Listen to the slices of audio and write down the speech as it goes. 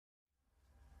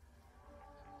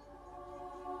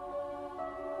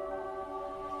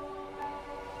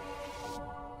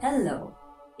Hello,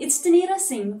 it's Tanira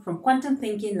Singh from Quantum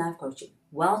Thinking Life Coaching.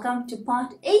 Welcome to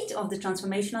part 8 of the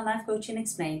Transformational Life Coaching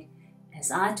Explained as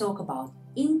I talk about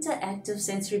interactive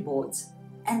sensory boards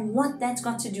and what that's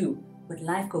got to do with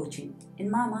life coaching in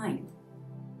my mind.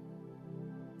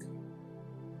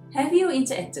 Have you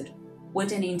interacted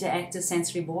with an interactive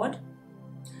sensory board?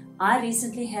 I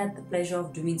recently had the pleasure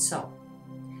of doing so.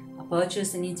 I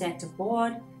purchased an interactive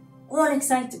board, all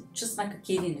excited, just like a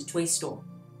kid in a toy store.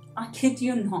 I kid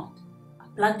you not. I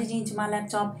plugged it into my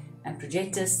laptop and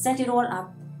projector, set it all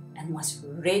up, and was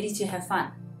ready to have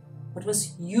fun, but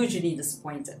was hugely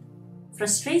disappointed,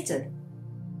 frustrated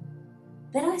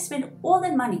that I spent all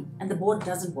that money and the board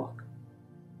doesn't work.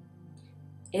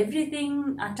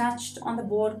 Everything I touched on the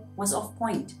board was off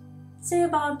point, say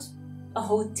about a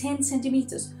whole 10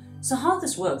 centimeters. So how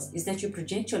this works is that you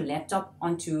project your laptop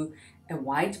onto a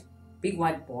big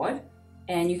white board,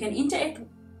 and you can interact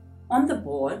on the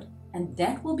board, and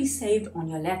that will be saved on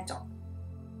your laptop.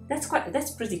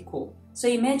 That's pretty cool. So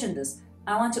imagine this.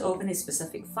 I want to open a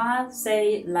specific file,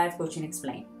 say Life Coaching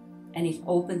Explained, and it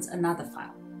opens another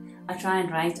file. I try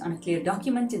and write on a clear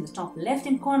document in the top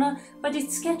left-hand corner, but it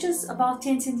sketches about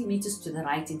 10 centimeters to the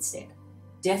right instead.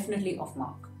 Definitely off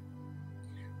mark.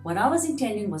 What I was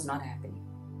intending was not happening.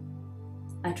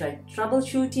 I tried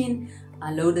troubleshooting,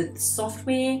 I loaded the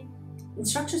software.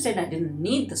 Instructions said I didn't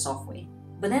need the software.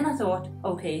 But then I thought,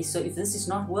 okay, so if this is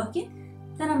not working,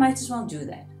 then I might as well do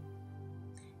that.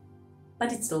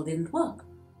 But it still didn't work.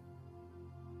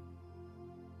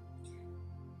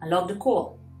 I logged a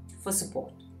call for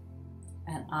support,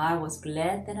 and I was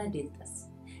glad that I did this.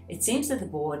 It seems that the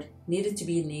board needed to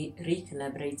be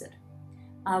recalibrated.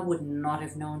 I would not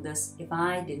have known this if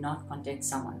I did not contact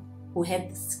someone who had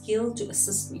the skill to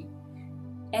assist me.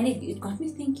 And it got me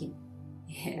thinking,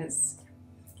 yes,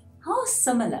 how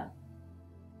similar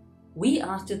we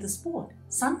are to the sport.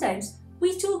 Sometimes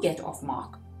we too get off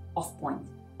mark, off point,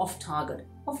 off target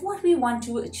of what we want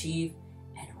to achieve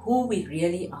and who we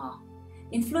really are,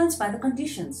 influenced by the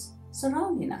conditions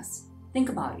surrounding us. Think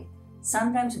about it.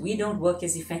 Sometimes we don't work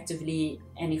as effectively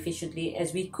and efficiently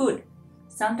as we could.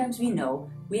 Sometimes we know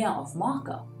we are off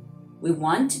marker. We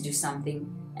want to do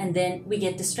something and then we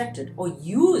get distracted or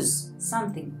use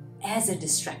something as a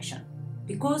distraction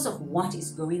because of what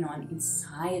is going on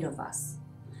inside of us.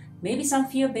 Maybe some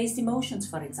fear-based emotions,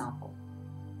 for example.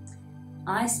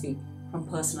 I speak from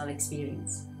personal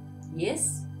experience.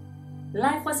 Yes,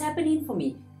 life was happening for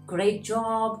me. Great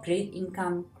job, great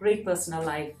income, great personal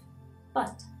life,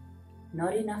 but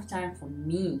not enough time for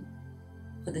me,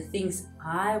 for the things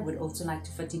I would also like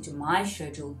to fit into my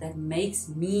schedule that makes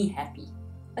me happy.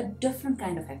 A different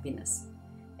kind of happiness.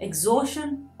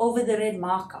 Exhaustion over the red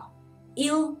marker.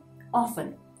 Ill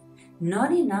often.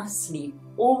 Not enough sleep,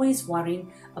 always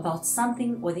worrying about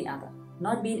something or the other,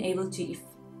 not being able to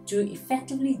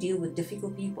effectively deal with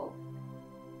difficult people.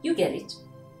 You get it.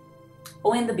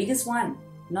 Or in the biggest one,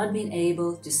 not being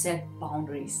able to set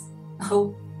boundaries.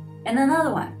 Oh, and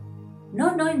another one,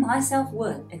 not knowing my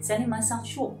self-worth and selling myself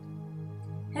short.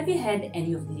 Have you had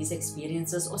any of these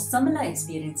experiences or similar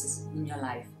experiences in your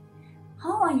life?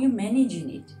 How are you managing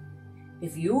it?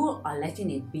 If you are letting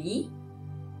it be,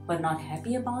 but not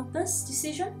happy about this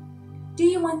decision, do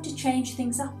you want to change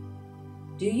things up?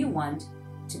 Do you want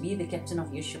to be the captain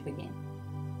of your ship again?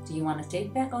 Do you want to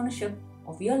take back ownership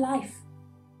of your life?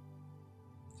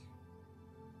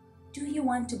 Do you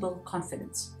want to build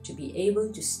confidence to be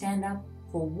able to stand up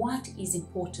for what is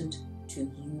important to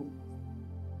you?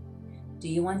 Do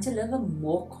you want to live a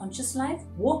more conscious life,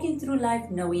 walking through life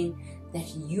knowing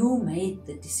that you made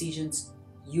the decisions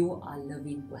you are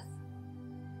living with?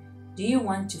 Do you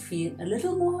want to feel a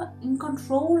little more in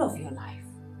control of your life?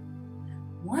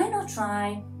 Why not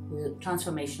try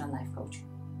transformational life coaching?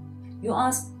 You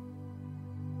ask,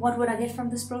 what would I get from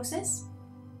this process?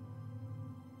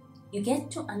 You get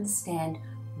to understand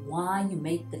why you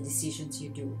make the decisions you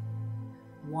do,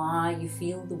 why you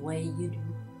feel the way you do.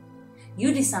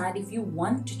 You decide if you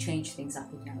want to change things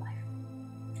up in your life.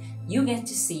 You get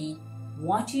to see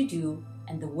what you do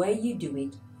and the way you do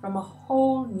it from a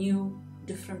whole new,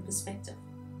 different perspective.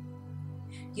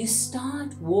 You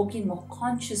start walking more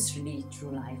consciously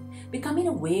through life, becoming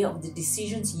aware of the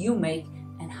decisions you make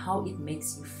and how it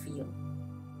makes you feel.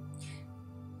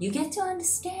 You get to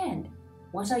understand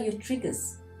what are your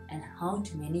triggers and how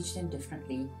to manage them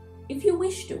differently if you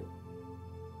wish to.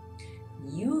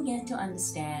 You get to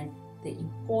understand the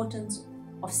importance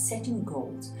of setting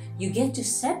goals. You get to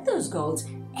set those goals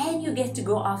and you get to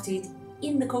go after it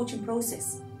in the coaching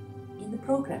process, in the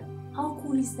program. How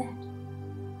cool is that?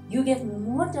 You get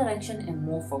more direction and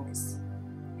more focus.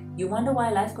 You wonder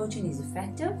why life coaching is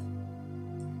effective?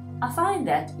 I find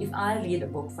that if I read a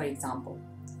book, for example,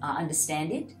 I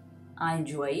understand it, I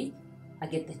enjoy it, I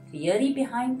get the theory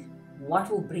behind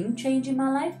what will bring change in my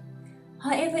life.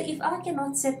 However, if I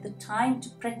cannot set the time to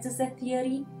practice that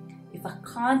theory, if I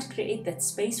can't create that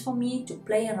space for me to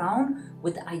play around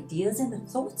with the ideas and the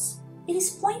thoughts, it is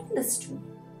pointless to me.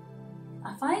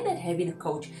 I find that having a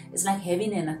coach is like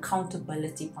having an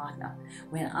accountability partner.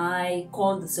 When I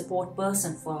called the support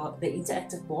person for the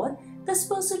interactive board, this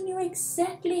person knew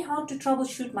exactly how to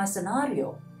troubleshoot my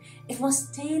scenario. It was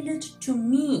tailored to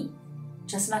me,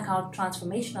 just like how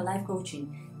transformational life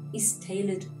coaching is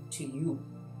tailored to you.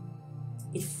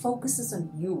 It focuses on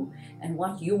you and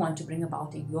what you want to bring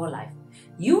about in your life.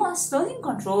 You are still in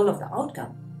control of the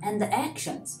outcome and the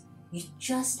actions. You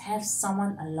just have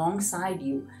someone alongside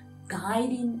you,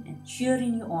 guiding and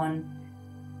cheering you on,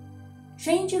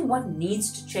 changing what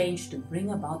needs to change to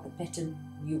bring about the pattern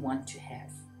you want to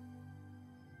have.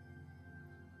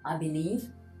 I believe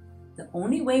the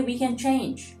only way we can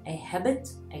change a habit,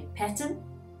 a pattern,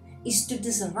 is to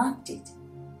disrupt it.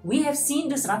 We have seen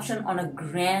disruption on a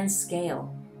grand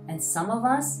scale, and some of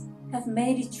us have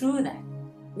made it through that.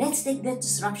 Let's take that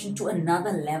disruption to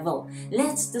another level.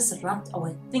 Let's disrupt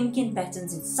our thinking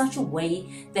patterns in such a way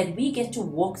that we get to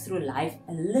walk through life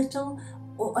a little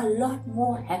or a lot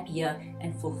more happier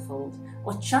and fulfilled,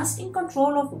 or just in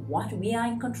control of what we are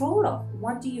in control of.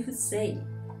 What do you say?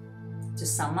 To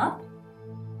sum up,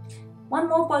 want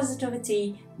more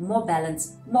positivity, more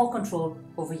balance, more control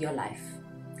over your life.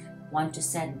 Want to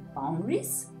set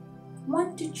boundaries?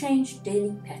 Want to change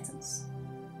daily patterns?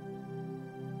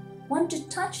 Want to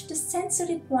touch the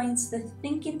sensory points, the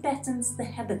thinking patterns, the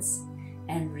habits,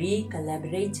 and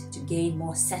re-collaborate to gain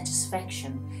more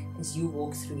satisfaction as you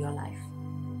walk through your life?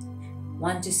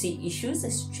 Want to see issues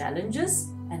as challenges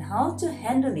and how to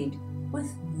handle it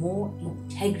with more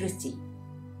integrity?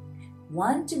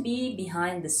 Want to be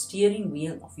behind the steering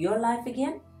wheel of your life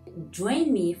again?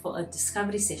 Join me for a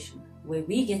discovery session where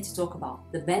we get to talk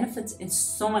about the benefits and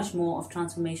so much more of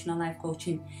transformational life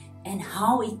coaching and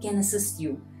how it can assist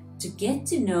you to get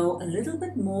to know a little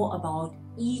bit more about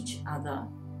each other,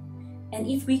 and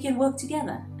if we can work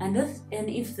together, and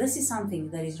if this is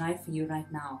something that is right for you right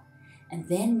now. And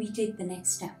then we take the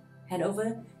next step. Head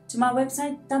over to my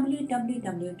website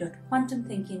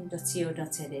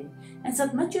www.quantumthinking.co.za and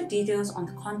submit your details on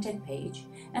the contact page,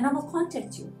 and I will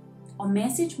contact you, or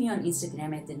message me on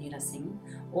Instagram at Danita Singh,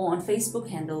 or on Facebook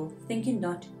handle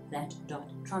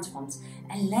thinking.that.transforms,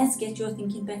 and let's get your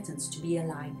thinking patterns to be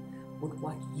aligned with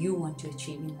what you want to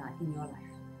achieve in your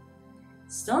life.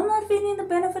 Still not feeling the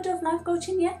benefit of life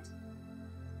coaching yet?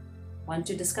 Want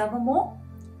to discover more?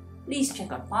 Please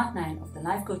check out part 9 of the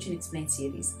Life Coaching Explained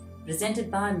series,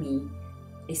 presented by me,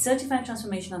 a certified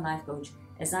transformational life coach,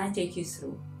 as I take you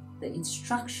through the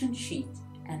instruction sheet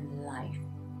and life,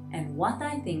 and what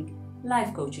I think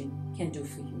life coaching can do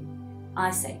for you. I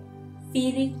say,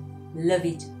 feel it, live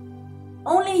it.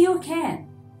 Only you can.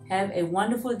 Have a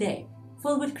wonderful day,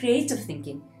 filled with creative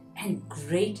thinking and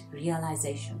great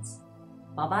realizations.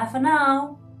 Bye-bye for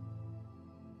now.